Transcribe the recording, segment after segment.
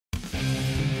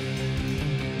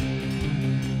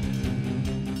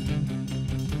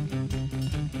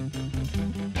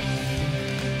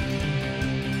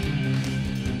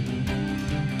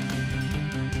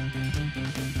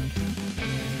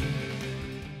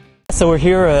So we're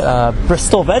here at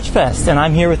Bristol Vegfest, and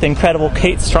I'm here with the incredible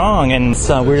Kate Strong, and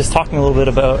we're just talking a little bit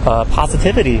about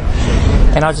positivity.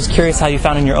 And I was just curious how you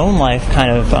found in your own life,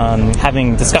 kind of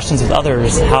having discussions with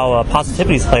others, how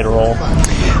positivity's played a role.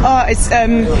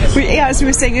 As we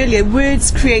were saying earlier,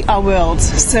 words create our world.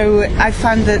 So I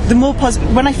found that the more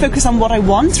positive, when I focus on what I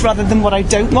want rather than what I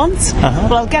don't want,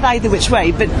 well, I'll get either which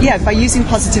way. But yeah, by using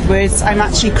positive words, I'm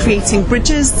actually creating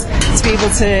bridges to be able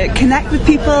to connect with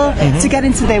people, to get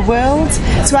into their world,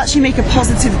 to actually make a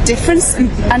positive difference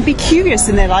and be curious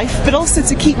in their life, but also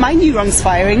to keep my neurons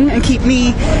firing and keep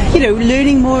me,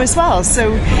 learning more as well.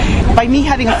 So by me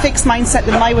having a fixed mindset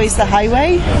that my way's the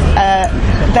highway,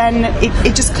 then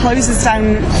it just closes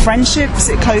down friendships,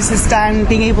 it closes down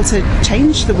being able to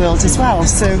change the world as well.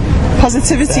 So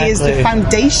positivity is the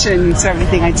foundation to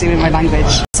everything I do in my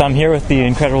language. So I'm here with the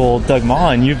incredible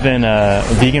dougmaw, and you've been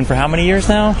vegan for how many years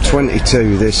now?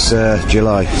 22 this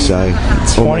July, so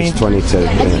almost 22.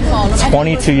 Yeah.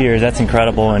 22 years, that's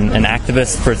incredible. And an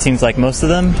activist for, it seems like, most of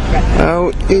them?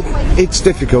 Oh, it's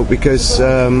difficult because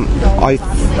I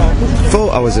thought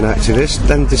I was an activist,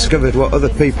 then discovered what other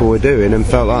people were doing and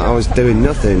felt like I was doing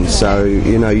nothing. So,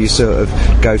 you sort of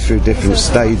go through different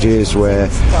stages where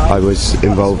I was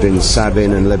involved in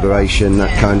sabbing and liberation,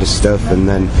 that kind of stuff, and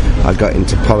then I got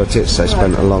into politics. I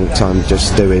spent a long time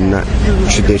just doing that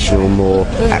traditional, more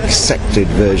accepted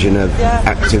version of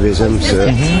activism. So,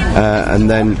 and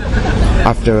then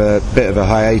after a bit of a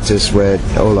hiatus where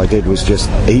all I did was just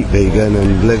eat vegan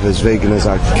and live as vegan as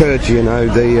I could,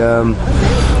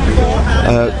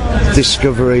 the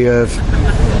discovery of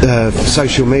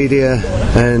social media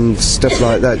and stuff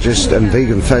like that, and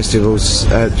vegan festivals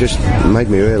just made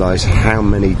me realise how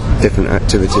many different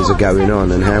activities are going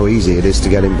on and how easy it is to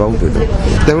get involved with them.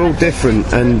 They're all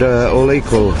different and all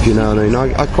equal, if you know what I mean.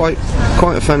 I'm quite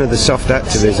a fan of the soft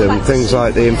activism, things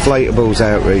like the inflatables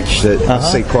outreach that I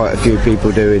see quite a few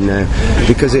people doing now,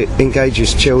 because it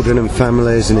engages children and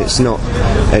families, and it's not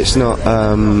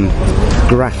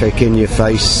graphic in your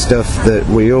face stuff that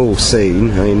we all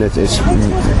seen. I mean,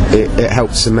 it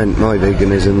helped cement my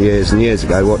veganism years and years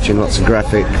ago, watching lots of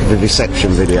graphic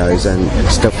vivisection videos and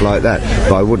stuff like that,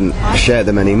 but I wouldn't share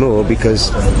them anymore because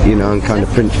I'm kind of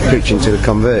preaching to the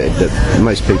converted that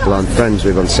most people I'm friends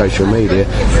with on social media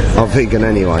are vegan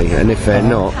anyway, and if they're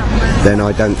not, then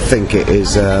I don't think it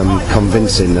is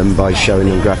convincing them by showing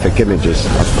them graphic images.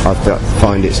 I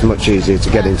find it's much easier to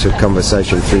get into a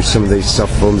conversation through some of these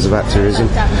soft forms of activism.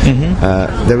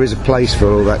 There is a place for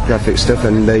all that graphic stuff,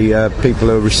 and the people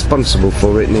who are responsible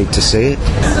for it need to see it.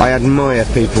 I admire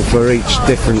people for each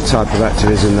different type of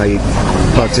activism they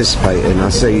participate in. I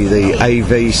see the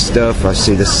AV stuff, I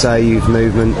see the SAVE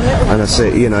movement, and I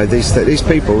see, these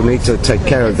people need to take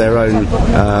care of their own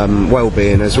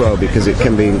well-being as well, because it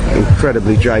can be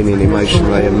incredibly draining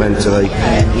emotionally and mentally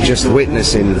just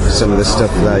witnessing some of the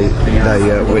stuff they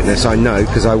witness. I know,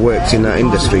 because I worked in that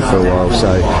industry for a while,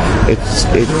 so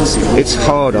it's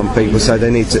hard on people. So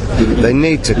they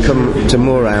need to come to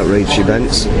more outreach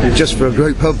events, just for a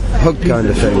group hug kind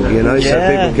of thing, so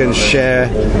people can share.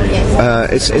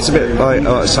 It's a bit like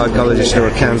a psychologist or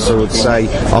a counsellor would say,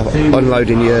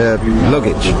 unloading your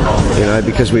luggage,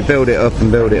 because we build it up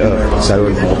and build it up. So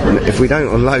if we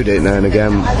don't unload it now and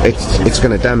again, it's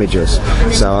going to damage us.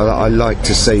 So I like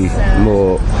to see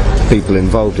more people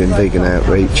involved in vegan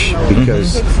outreach,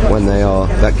 because when they are,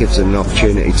 that gives them an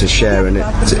opportunity to share, and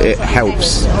it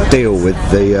helps deal with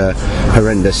the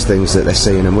horrendous things that they're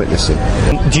seeing and witnessing.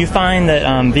 Do you find that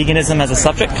veganism as a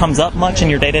subject comes up much in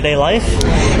your day-to-day life?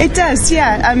 It does,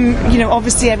 yeah.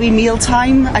 Obviously every meal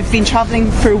time, I've been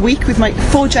travelling for a week with my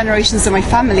 4 generations of my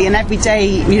family, and every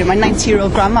day, my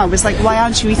 90-year-old grandma was like, "Why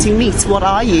aren't you eating meat? What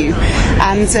are you?"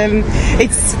 And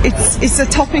it's a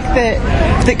topic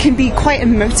that can be quite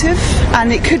emotive,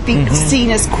 and it could be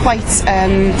seen as quite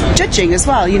judging as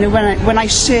well. When I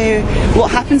share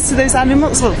what happens to those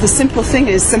animals, well, the simple thing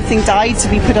is something died to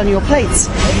be put on your plate.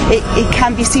 It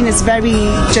can be seen as very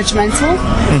judgmental,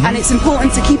 and it's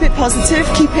important to keep it positive,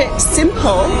 keep it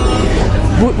simple,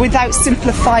 without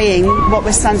simplifying what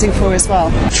we're standing for as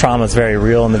well. Trauma is very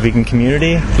real in the vegan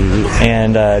community,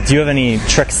 and do you have any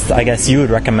tricks, I guess, you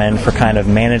would recommend for kind of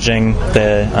managing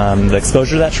the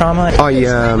exposure to that trauma?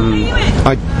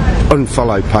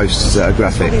 unfollow posts that are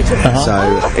graphic.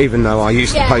 So even though I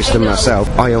used to post them myself,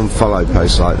 I unfollow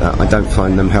posts like that. I don't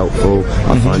find them helpful.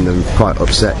 I find them quite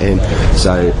upsetting.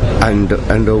 So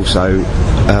and also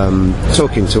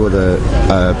talking to other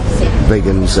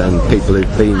vegans and people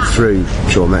who've been through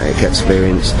traumatic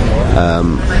experience.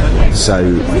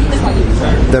 So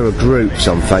there are groups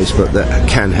on Facebook that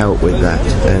can help with that,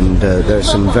 and there are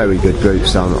some very good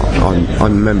groups I'm a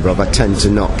member of. I tend to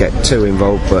not get too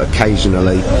involved, but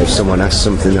occasionally if someone asks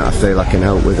something that I feel I can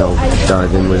help with, I'll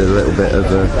dive in with a little bit of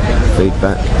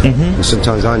feedback. And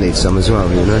sometimes I need some as well,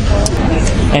 you know.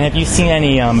 And have you seen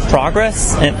any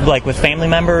progress, like with family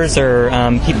members or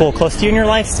people close to you in your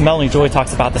life? Melanie Joy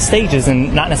talks about the stages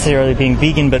and not necessarily being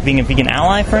vegan, but being a vegan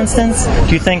ally, for instance.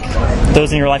 Do you think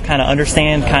those in your life kind of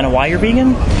understand kind of why you're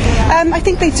vegan? I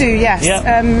think they do, yes. Yep.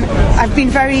 I've been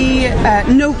very...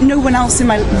 no one else in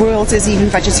my world is even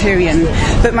vegetarian,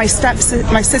 but my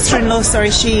sister-in-law,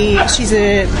 she's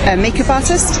a makeup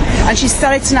artist, and she's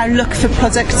started to now look for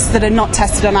products that are not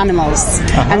tested on animals.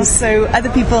 And so other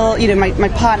people, you know, my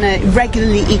partner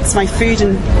regularly eats my food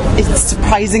and it's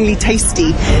surprisingly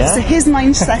tasty. So his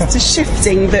mindset is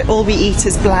shifting that all we eat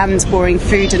is bland, boring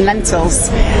food and lentils.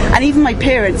 And even my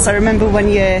parents, I remember one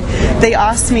year they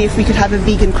asked me if we could have a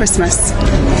vegan Christmas.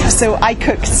 So I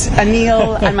cooked a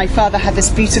meal and my father had this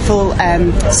beautiful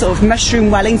sort of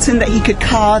mushroom Wellington that he could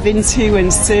carve into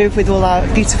and serve with all our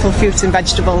beautiful fruit and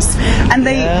vegetables. And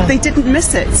they didn't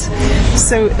miss it.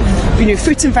 So, you know,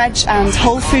 fruit and veg and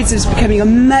whole foods is becoming a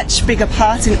much bigger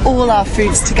part in all our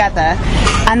foods together.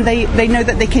 And they know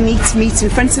that they can eat meat in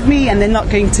front of me and they're not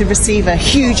going to receive a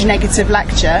huge negative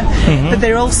lecture, but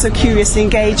they're also curiously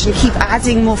engaged and keep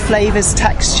adding more flavours,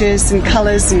 textures and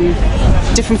colours and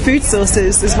different food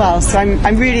sources as well. So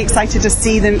I'm really excited to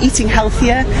see them eating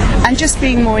healthier and just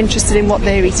being more interested in what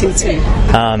they're eating too.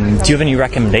 Do you have any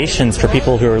recommendations for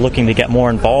people who are looking to get more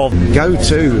involved? Go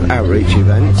to outreach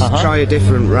events, try a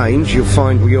different range, you'll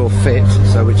find your fit,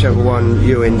 so whichever one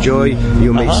you enjoy,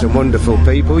 you'll meet some wonderful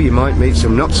people, you might meet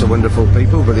some not so wonderful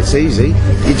people, but it's easy,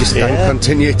 you just don't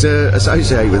continue to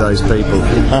associate with those people,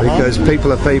 because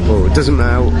people are people. It doesn't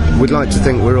matter, we'd like to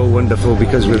think we're all wonderful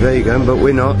because we're vegan, but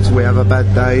we're not. We have our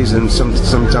bad days and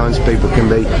sometimes people can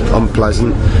be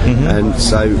unpleasant, and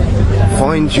so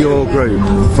find your group,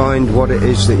 find what it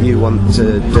is that you want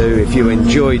to do. If you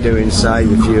enjoy doing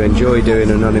Save, if you enjoy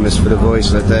doing Anonymous for the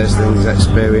Voice, Let There's Things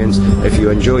experience, if you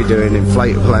enjoy doing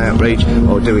inflatable outreach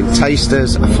or doing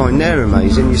tasters, I find they're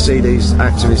amazing. You see these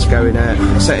activists going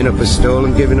out, setting up a stall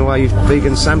and giving away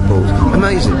vegan samples.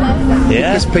 Amazing.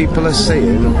 Because people are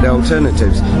seeing the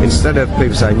alternatives. Instead of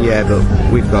people saying, yeah,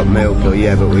 but we've got milk, or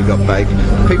yeah, but we've got bacon,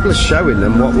 people are showing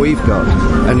them what we've got.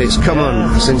 And it's come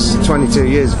on, since 22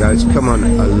 years ago, it's come on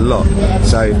a lot.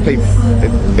 So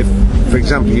if for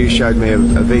example, you showed me a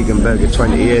vegan burger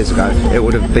 20 years ago, it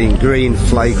would have been green,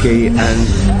 flaky,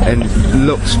 and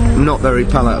looked not very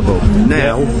palatable.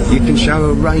 Now, you can show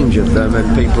a range of them,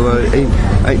 and people are...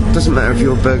 It doesn't matter if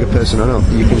you're a burger person or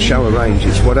not, you can show a range.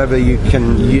 It's whatever you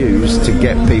can use to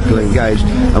get people engaged.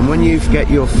 And when you get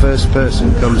your first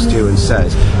person comes to you and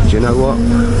says, do you know what?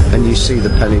 And you see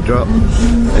the penny drop,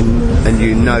 and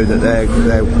you know that they're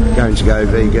going to go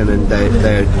vegan, and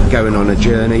they're going on a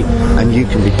journey, and you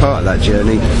can be part of that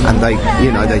journey, and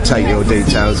they take your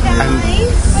details,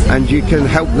 and you can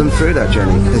help them through that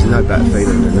journey. There's no better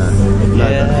feeling than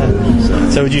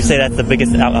that. So would you say that's the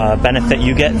biggest benefit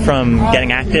you get from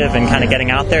getting active and kind of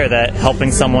getting out there, that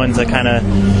helping someone to kind of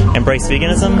embrace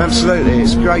veganism? Absolutely.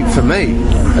 It's great for me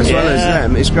as well as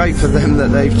them. It's great for them that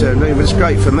they've turned me, but it's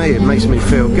great for me. It makes me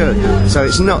feel good. So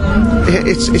it's not...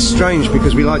 It's strange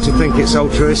because we like to think it's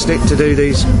altruistic to do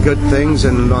these good things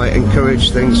and like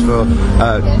encourage things for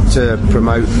to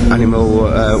promote animal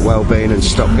well-being and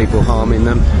stop people harming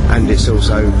them, and it's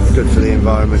also good for the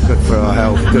environment, good for our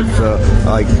health, good for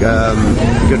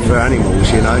good for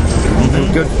animals, you know,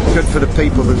 and good for the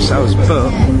people themselves.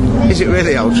 But is it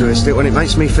really altruistic when it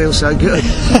makes me feel so good?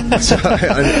 So,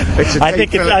 it's a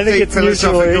deep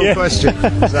philosophical question.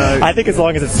 So, I think as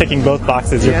long as it's ticking both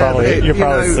boxes, you're probably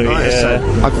sweet.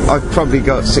 I've probably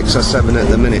got 6 or 7 at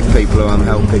the minute people who I'm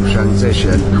helping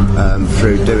transition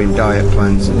through doing diet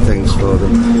plans and things for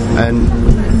them, and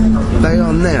they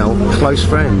are now close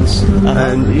friends.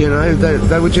 And you know,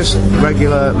 they were just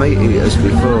regular meat eaters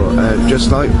before,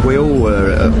 just like we all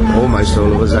were, almost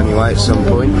all of us anyway, at some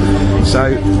point.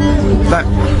 So that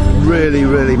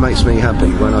really makes me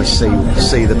happy when I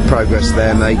see the progress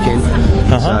they're making.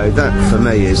 So that for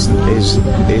me is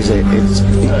it.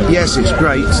 It's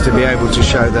great to be able to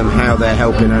show them how they're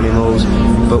helping animals,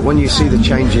 but when you see the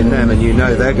change in them, and you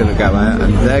know they're going to go out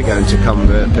and they're going to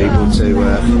convert people to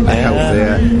a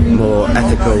healthier, more or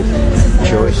ethical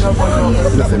choice.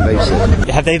 Nothing beats it.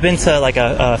 Have they been to like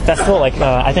a festival? Like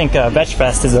I think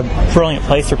Vegfest is a brilliant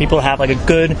place for people to have like a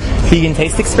good vegan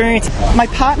taste experience. My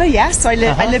partner, yes. So I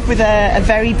live with a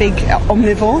very big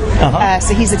omnivore.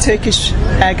 So he's a Turkish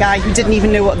guy who didn't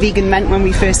even know what vegan meant when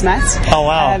we first met. Oh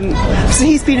wow! So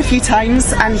he's been a few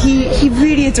times, and he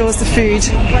really adores the food.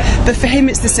 But for him,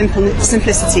 it's the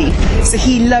simplicity. So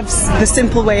he loves the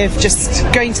simple way of just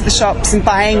going to the shops and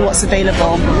buying what's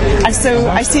available. And so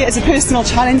I see it as a personal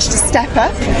challenge to step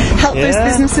up, help those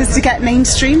businesses to get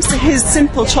mainstream. So his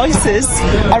simple choices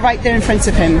are right there in front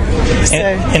of him. So,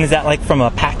 and is that like from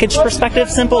a package perspective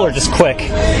simple or just quick?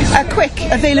 Quick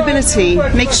availability.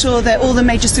 Make sure that all the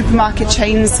major supermarket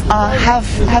chains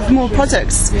have more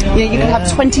products. You know, you can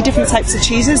have 20 different types of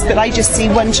cheeses, but I just see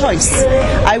one choice.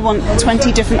 I want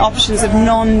 20 different options of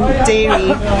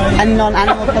non-dairy and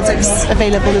non-animal products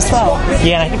available as well.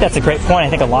 Yeah, and I think that's a great point. I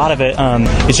think a lot of it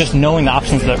is just knowing the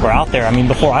options that were out there. I mean,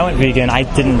 before I went vegan, I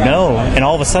didn't know, and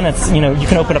all of a sudden, it's, you know, you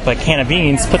can open up a can of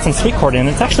beans, put some sweet corn in.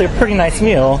 It's actually a pretty nice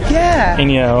meal. Yeah.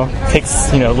 And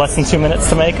takes less than 2 minutes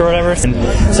to make or whatever. And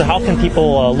so, how can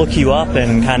people look you up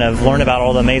and kind of learn about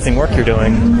all the amazing work you're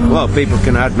doing? Well, people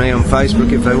can add me on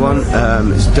Facebook if they want.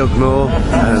 It's dougmaw,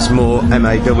 it's more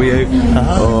MAW,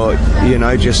 or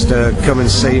just come and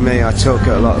see me. I talk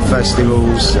at a lot of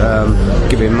festivals,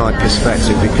 giving my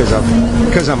perspective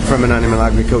because I'm from an animal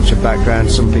agriculture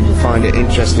background. Some people find it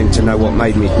interesting to know what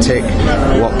made me tick,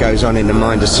 what goes on in the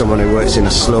mind of someone who works in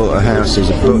a slaughterhouse, is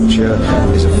a butcher,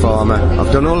 is a farmer.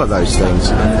 I've done all of those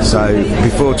things. So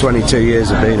before 22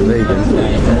 years of being a vegan,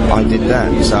 I did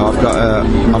that. So I've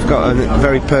got a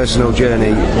very personal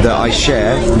journey that I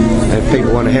share. If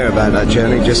people want to hear about that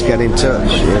journey, just get in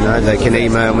touch. They can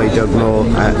email me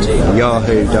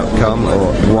dougmaw@yahoo.com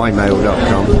or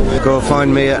ymail.com. Go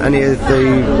find me at any of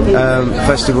the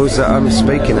festivals that I'm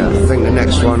speaking at. I think the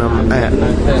next one I'm at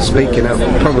speaking at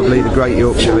probably the Great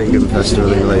Yorkshire Vegan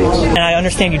Festival in Leeds. And I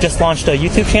understand you just launched a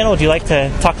YouTube channel. Would you like to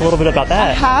talk a little bit about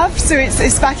that? I have. So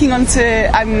it's backing onto.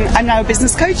 I'm now a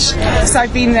business coach. So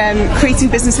I've been creating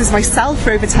businesses myself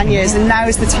for over 10 years, and now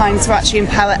is the time to actually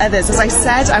empower others. As I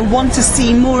said, I want to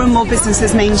see more and more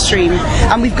businesses mainstream,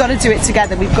 and we've got to do it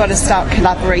together. We've got to start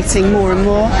collaborating more and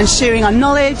more and sharing our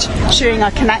knowledge, sharing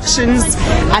our connections,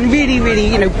 and really,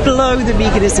 blow the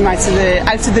veganism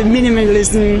out of the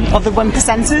minimalism of the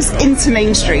 1%ers into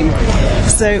mainstream.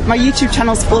 So my YouTube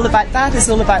channel's all about that. It's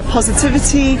all about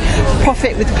positivity,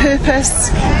 profit with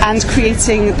purpose, and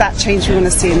creating that change we want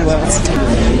to see in the world.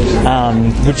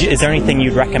 Is there anything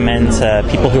you'd recommend to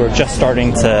people who are just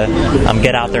starting to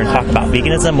get out there and talk about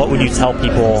veganism? What would you tell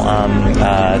people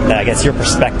that I guess your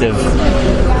perspective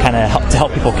kind of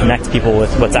help people connect people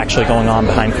with what's actually going on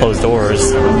behind closed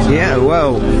doors? Yeah,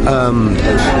 well,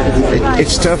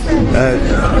 it's tough.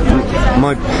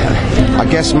 I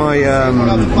guess my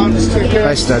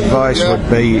best advice would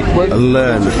be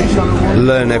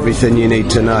learn everything you need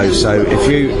to know. So if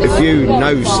you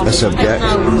know a subject,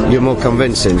 you're more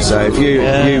convincing. So if you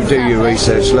do your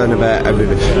research, learn about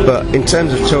everything. But in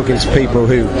terms of talking to people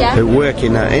who work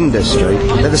in that industry,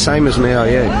 they're the same as me or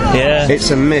you. Yeah.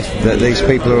 It's a myth that these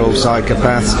people are all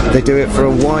psychopaths. They do it for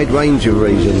a wide range of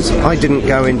reasons. I didn't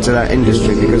go into that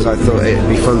industry because I thought it'd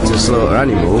be fun to slaughter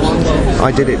animals.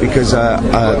 I did it because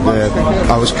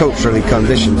I was culturally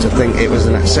conditioned to think it was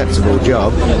an acceptable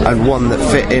job and one that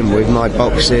fit in with my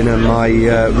boxing and my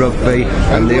rugby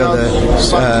and the other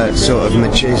sort of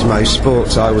machismo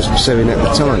sports I was pursuing at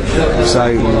the time.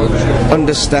 So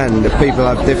understand that people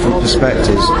have different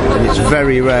perspectives, and it's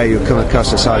very rare you'll come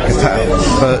across a psychopath,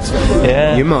 but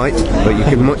you might, but you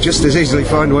can just as easily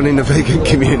find one in the vegan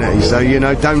community. So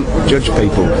don't judge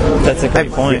people. That's a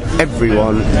great point.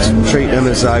 Everyone, treat them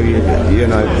as though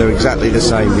they're exactly the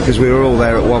same, because we were all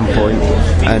there at one point,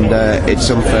 and it's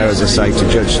unfair, as I say, to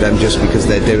judge them just because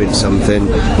they're doing something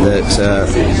that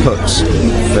puts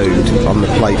food on the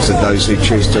plates of those who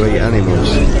choose to eat animals.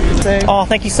 Oh,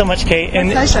 thank you so much, Kate,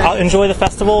 and I'll enjoy the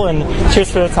festival, and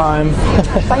cheers for the time.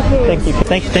 Thank you.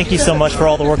 Thank you so much for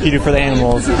all the work you do for the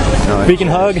animals. Nice. Vegan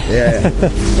hug. Yeah.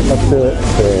 Let's do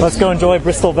it. Let's go enjoy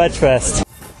Bristol Vegfest.